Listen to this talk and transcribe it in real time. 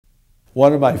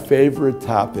One of my favorite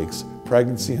topics,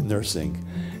 pregnancy and nursing.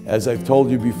 As I've told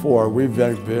you before, we're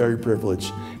very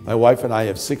privileged. My wife and I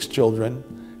have 6 children,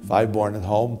 5 born at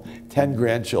home, 10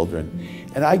 grandchildren.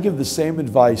 And I give the same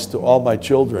advice to all my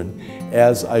children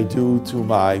as I do to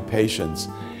my patients.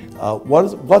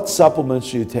 What supplements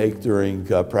should you take during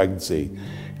pregnancy?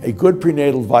 A good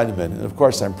prenatal vitamin, and of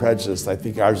course I'm prejudiced, I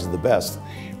think ours is the best.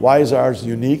 Why is ours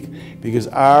unique? Because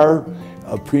our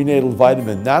prenatal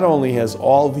vitamin not only has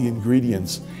all the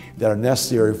ingredients that are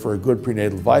necessary for a good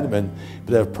prenatal vitamin,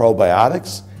 but they have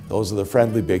probiotics, those are the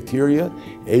friendly bacteria,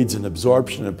 aids in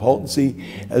absorption and potency,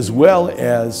 as well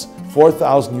as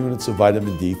 4,000 units of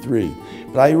vitamin D3.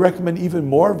 But I recommend even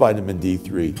more vitamin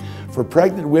D3. For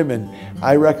pregnant women,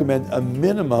 I recommend a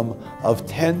minimum of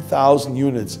 10,000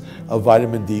 units of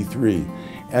vitamin D3.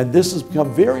 And this has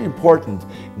become very important,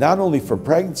 not only for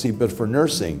pregnancy, but for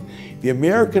nursing. The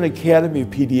American Academy of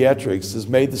Pediatrics has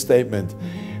made the statement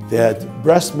that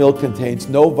breast milk contains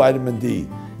no vitamin D.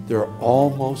 They're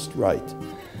almost right,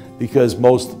 because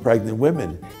most pregnant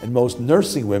women and most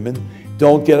nursing women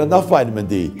don't get enough vitamin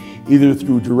D, either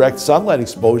through direct sunlight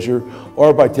exposure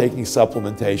or by taking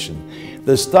supplementation.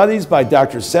 The studies by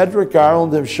Dr. Cedric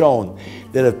Garland have shown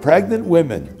that if pregnant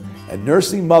women and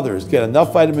nursing mothers get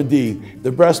enough vitamin D,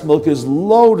 the breast milk is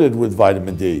loaded with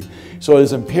vitamin D. So it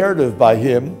is imperative by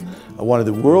him, one of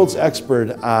the world's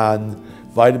expert on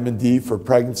vitamin D for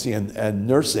pregnancy and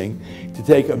nursing, to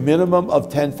take a minimum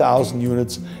of 10,000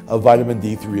 units of vitamin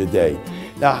D3 a day.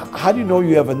 Now, how do you know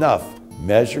you have enough?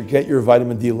 Measure, get your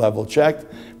vitamin D level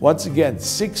checked. Once again,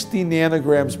 60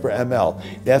 nanograms per ml.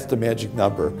 That's the magic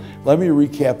number. Let me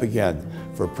recap again.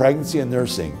 For pregnancy and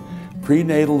nursing,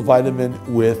 prenatal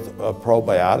vitamin with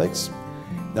probiotics.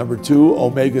 Number 2,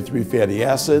 omega-3 fatty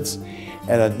acids.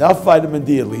 And enough vitamin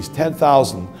D, at least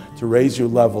 10,000, to raise your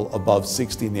level above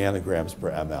 60 nanograms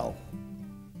per ml.